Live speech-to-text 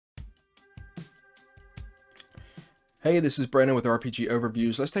Hey, this is Brandon with RPG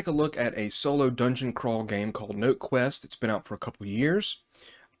Overviews. Let's take a look at a solo dungeon crawl game called NoteQuest. It's been out for a couple years,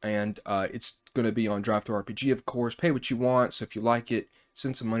 and it's going to be on drivethrurpg, of course. Pay what you want, so if you like it,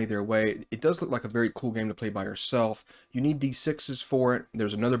 send some money their way. It does look like a very cool game to play by yourself. You need D6s for it.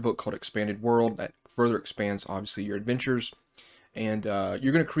 There's another book called Expanded World that further expands, obviously, your adventures, and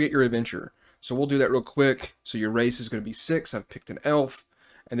you're going to create your adventure. So we'll do that real quick. So your race is going to be 6. I've picked an elf,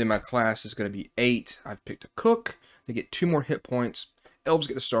 and then my class is going to be 8. I've picked a cook. They get 2 more hit points. Elves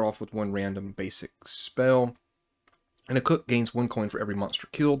get to start off with 1 random basic spell. And a cook gains 1 coin for every monster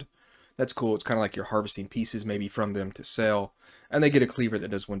killed. That's cool. It's kind of like you're harvesting pieces maybe from them to sell. And they get a cleaver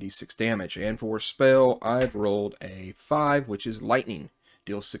that does 1d6 damage. And for spell, I've rolled a 5, which is lightning.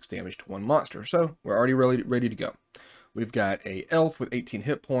 Deals 6 damage to 1 monster. So we're already ready to go. We've got a elf with 18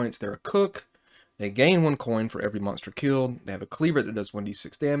 hit points. They're a cook. They gain 1 coin for every monster killed. They have a cleaver that does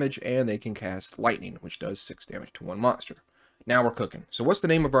 1d6 damage, and they can cast lightning, which does 6 damage to 1 monster. Now we're cooking. So what's the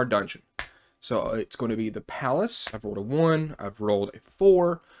name of our dungeon? So it's going to be the Palace. I've rolled a 1. I've rolled a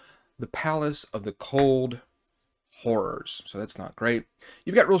 4. The Palace of the Cold Horrors. So that's not great.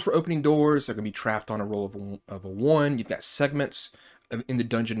 You've got rules for opening doors. They're going to be trapped on a roll of a 1. You've got segments in the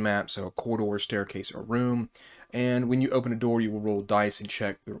dungeon map, so a corridor, staircase, or room. And when you open a door, you will roll dice and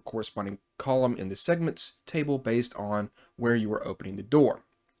check the corresponding column in the segments table based on where you are opening the door.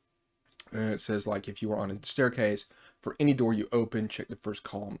 And it says, like, if you are on a staircase, for any door you open, check the first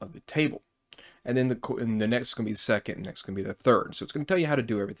column of the table. And then the next is going to be the second, and next is going to be the third. So it's going to tell you how to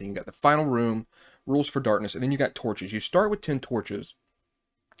do everything. You got the final room, rules for darkness, and then you got torches. You start with 10 torches,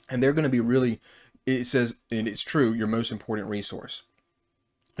 and they're going to be really, it says, and it's true, your most important resource.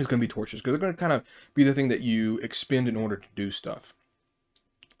 It's going to be torches, because they're going to kind of be the thing that you expend in order to do stuff.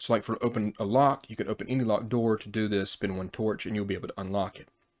 So like for open a lock, you can open any locked door. To do this, spin 1 torch, and you'll be able to unlock it.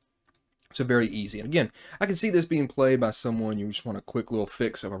 So very easy. And again, I can see this being played by someone you just want a quick little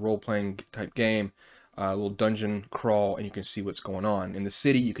fix of a role-playing type game, a little dungeon crawl, and you can see what's going on. In the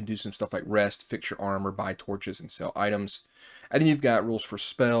city, you can do some stuff like rest, fix your armor, buy torches, and sell items. And then you've got rules for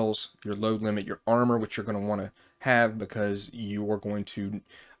spells, your load limit, your armor, which you're going to want to have because you are going to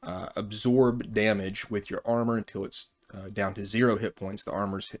absorb damage with your armor until it's down to 0 hit points. The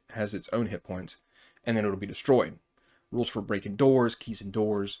armor has its own hit points, and then it'll be destroyed. Rules for breaking doors, keys in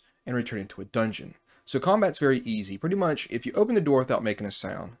doors, and returning to a dungeon. So combat's very easy. Pretty much, if you open the door without making a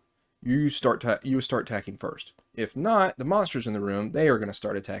sound, you start attacking first. If not, the monsters in the room, they are going to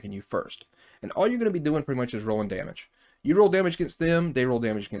start attacking you first. And all you're going to be doing pretty much is rolling damage. You roll damage against them, they roll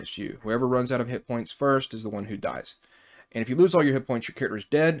damage against you. Whoever runs out of hit points first is the one who dies. And if you lose all your hit points, your character is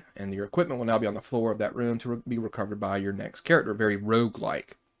dead, and your equipment will now be on the floor of that room to be recovered by your next character. Very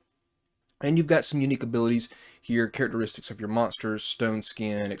roguelike. And you've got some unique abilities here, characteristics of your monsters, stone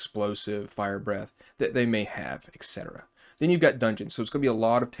skin, explosive, fire breath, that they may have, etc. Then you've got dungeons, so it's going to be a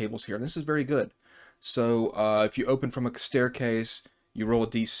lot of tables here, and this is very good. So if you open from a staircase, you roll a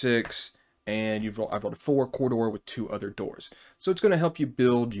d6, and I've rolled a 4 corridor with 2 other doors. So it's going to help you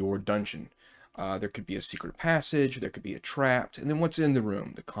build your dungeon. There could be a secret passage, there could be a trap, and then what's in the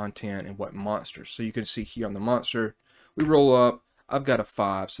room, the content, and what monsters. So you can see here on the monster, we roll up, I've got a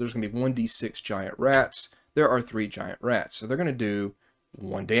 5, so there's going to be 1d6 giant rats. There are 3 giant rats, so they're going to do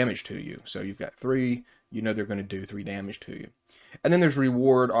 1 damage to you. So you've got 3, you know they're going to do 3 damage to you. And then there's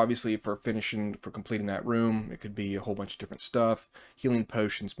reward, obviously, for completing that room. It could be a whole bunch of different stuff, healing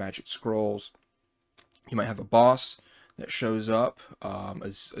potions, magic scrolls. You might have a boss that shows up,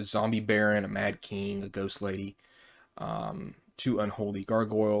 a zombie baron, a mad king, a ghost lady, 2 unholy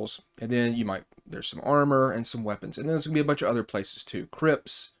gargoyles, and then there's some armor and some weapons, and then there's gonna be a bunch of other places too.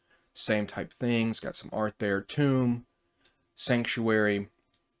 Crypts, same type things, got some art there. Tomb, sanctuary,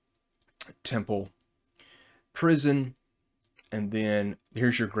 temple, prison, and then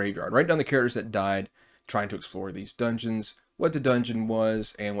here's your graveyard. Write down the characters that died trying to explore these dungeons, what the dungeon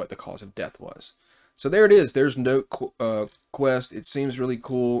was, and what the cause of death was. So there it is. There's NoteQuest. It seems really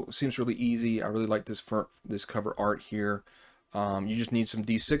cool. It seems really easy. I really like this cover art here. You just need some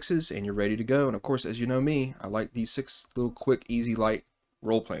D6s and you're ready to go. And of course, as you know me, I like these 6 little quick, easy, light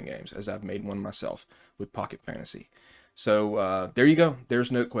role-playing games, as I've made one myself with Pocket Fantasy. So there you go. There's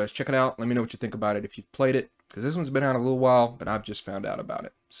NoteQuest. Check it out. Let me know what you think about it if you've played it, because this one's been out a little while, but I've just found out about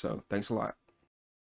it. So thanks a lot.